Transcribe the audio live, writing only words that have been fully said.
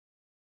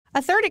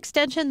A third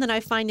extension that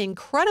I find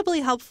incredibly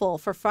helpful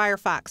for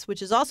Firefox,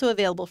 which is also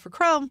available for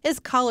Chrome,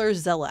 is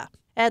ColorZilla.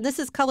 And this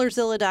is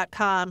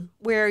ColorZilla.com,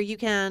 where you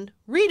can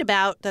read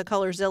about the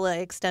ColorZilla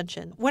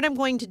extension. What I'm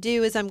going to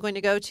do is I'm going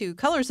to go to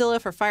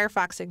ColorZilla for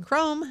Firefox and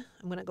Chrome.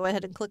 I'm going to go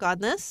ahead and click on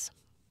this.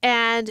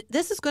 And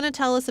this is going to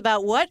tell us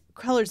about what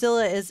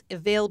ColorZilla is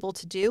available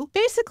to do.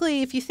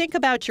 Basically, if you think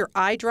about your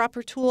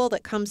eyedropper tool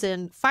that comes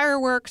in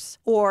Fireworks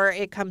or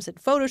it comes in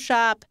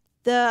Photoshop,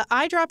 the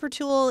eyedropper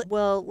tool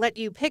will let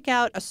you pick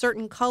out a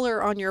certain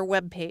color on your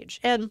web page.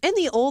 And in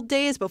the old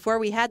days, before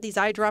we had these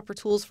eyedropper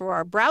tools for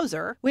our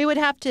browser, we would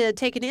have to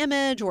take an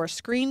image or a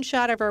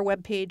screenshot of our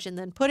web page and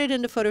then put it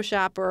into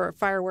Photoshop or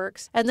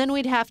Fireworks. And then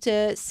we'd have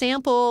to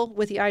sample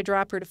with the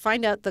eyedropper to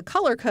find out the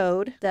color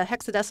code, the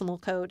hexadecimal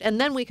code, and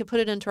then we could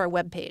put it into our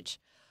web page.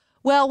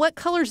 Well, what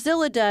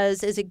ColorZilla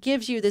does is it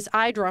gives you this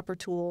eyedropper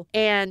tool,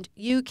 and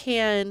you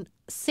can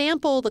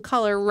sample the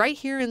color right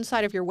here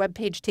inside of your web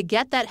page to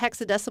get that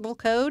hexadecimal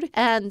code,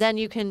 and then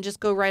you can just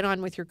go right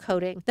on with your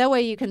coding. That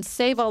way you can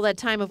save all that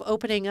time of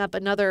opening up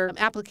another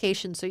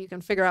application so you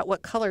can figure out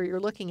what color you're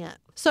looking at.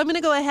 So I'm going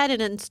to go ahead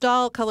and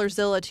install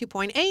ColorZilla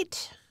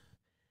 2.8.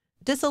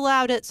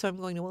 Disallowed it, so I'm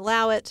going to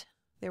allow it.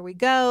 There we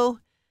go.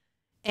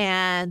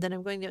 And then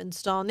I'm going to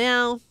install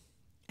now,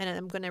 and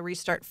I'm going to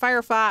restart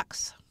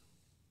Firefox.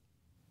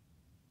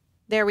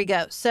 There we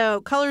go. So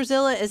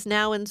ColorZilla is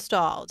now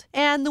installed.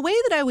 And the way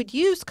that I would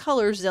use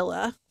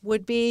ColorZilla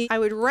would be I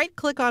would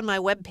right-click on my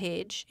web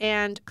page,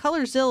 and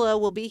ColorZilla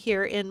will be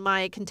here in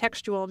my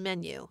contextual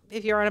menu.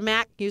 If you're on a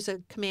Mac, use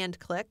a command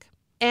click.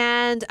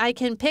 And I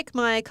can pick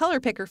my color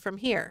picker from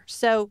here.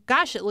 So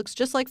gosh, it looks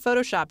just like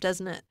Photoshop,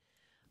 doesn't it?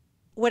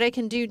 What I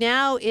can do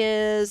now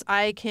is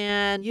I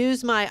can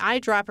use my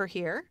eyedropper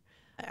here.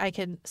 I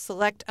can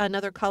select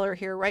another color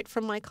here right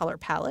from my color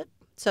palette.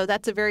 So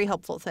that's a very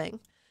helpful thing.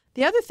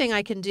 The other thing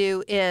I can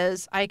do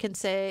is I can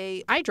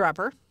say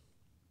eyedropper,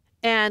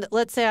 and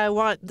let's say I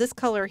want this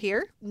color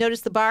here.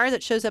 Notice the bar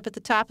that shows up at the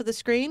top of the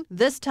screen?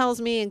 This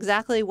tells me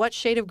exactly what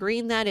shade of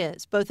green that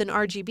is, both in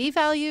RGB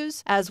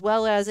values as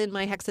well as in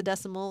my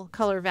hexadecimal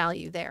color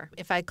value there.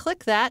 If I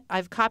click that,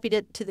 I've copied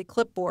it to the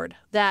clipboard,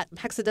 that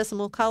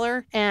hexadecimal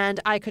color, and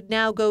I could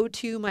now go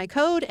to my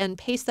code and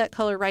paste that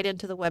color right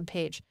into the web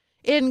page.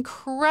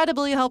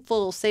 Incredibly helpful.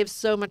 It'll save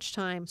so much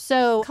time.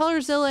 So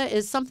ColorZilla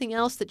is something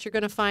else that you're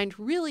going to find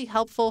really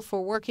helpful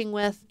for working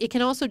with. It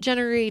can also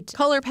generate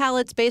color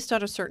palettes based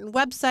on a certain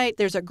website.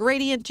 There's a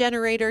gradient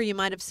generator you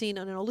might have seen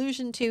an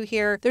allusion to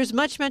here. There's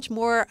much, much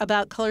more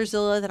about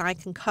ColorZilla than I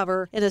can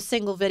cover in a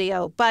single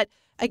video. But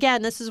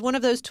again, this is one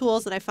of those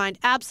tools that I find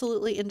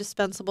absolutely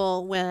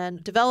indispensable when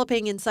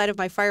developing inside of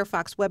my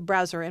Firefox web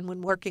browser and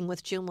when working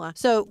with Joomla.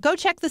 So go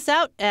check this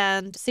out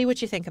and see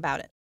what you think about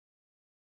it.